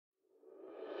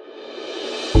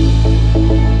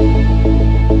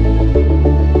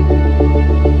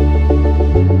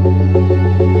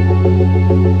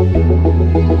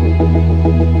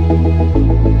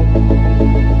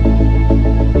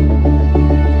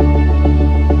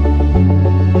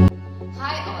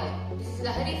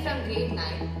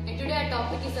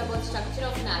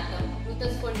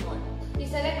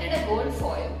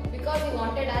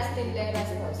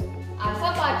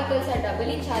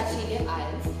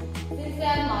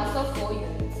of 4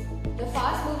 units. The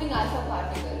fast-moving alpha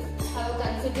particles have a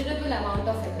considerable amount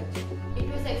of energy. It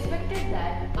was expected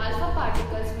that alpha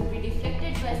particles would be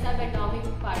deflected by subatomic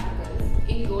particles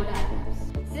in gold atoms.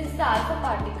 Since the alpha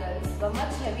particles were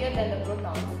much heavier than the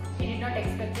protons, he did not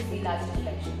expect to see large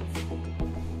deflections.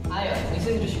 Hi all, this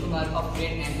is Rishkumar of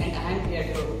grade 9 and I am here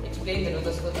to explain the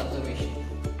Rutherford observation.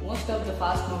 Most of the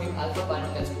fast-moving alpha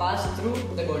particles pass through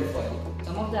the gold foil.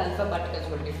 Some of the alpha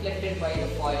particles were deflected by the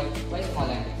foil by small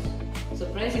angles.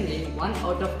 Surprisingly, 1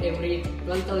 out of every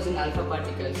 12,000 alpha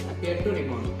particles appeared to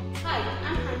rebound. Hi,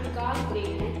 I'm Hanika of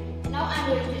grade 9. Now I'm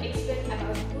going to explain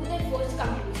about Rutherford's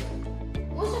conclusion.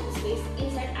 Most of the space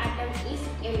inside atom is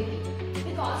empty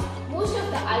because most of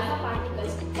the alpha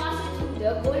particles pass through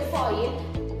the gold foil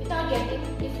without getting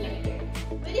deflected.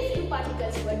 Very few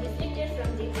particles were deflected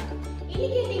from the earth,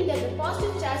 indicating that the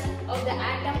positive charge of the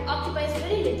atom occupies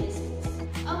very little space.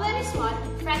 A very small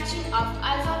fraction of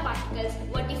alpha particles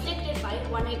were deflected by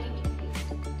 180 degrees,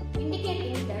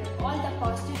 indicating that all the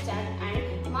positive charge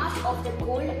and mass of the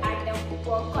gold atom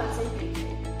were concentrated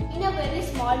in a very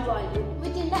small volume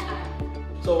within the atom.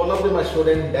 So one of my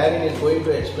student Darren is going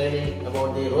to explaining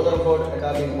about the Rutherford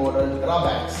atomic model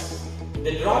drawbacks.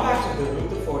 The drawbacks of the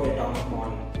Rutherford atomic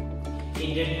model.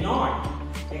 It did not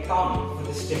account for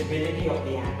the stability of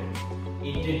the atom.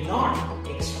 It did not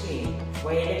explain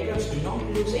why electrons do not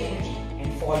lose energy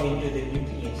and fall into the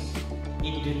nucleus.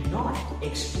 It did not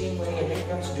explain why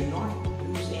electrons do not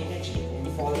lose energy and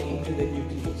fall into the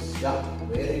nucleus. Yeah,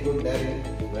 very good Darren.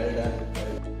 Well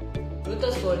done.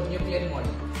 Rutherford nuclear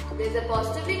model. There is a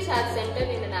positively charged center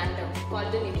in an atom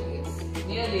called the nucleus.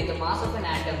 Nearly the mass of an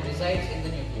atom resides in the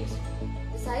nucleus.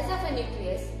 The size of a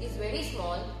nucleus is very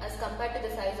small as compared to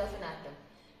the size of an atom.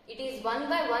 It is 1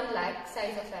 by 1 lakh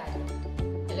size of an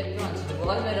atom. Electrons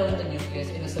revolve around the nucleus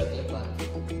in a circular path.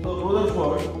 So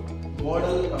Rutherford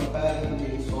model comparing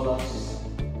the solar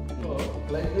system. So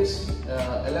like this,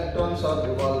 electrons are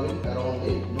revolving around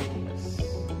the nucleus.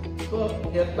 So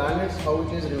here planets, how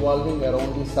it is revolving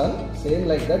around the sun, same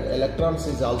like that electrons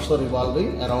is also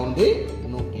revolving around the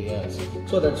nucleus.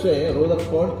 So that's why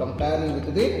Rutherford comparing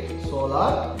with the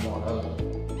solar model.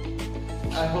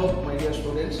 I hope my dear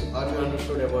students, are you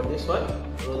understood about this one?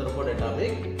 Rutherford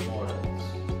atomic models.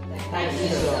 Thank you,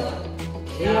 sir.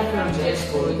 We are from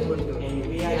Gemschoolguntur and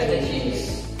we are the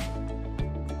genius.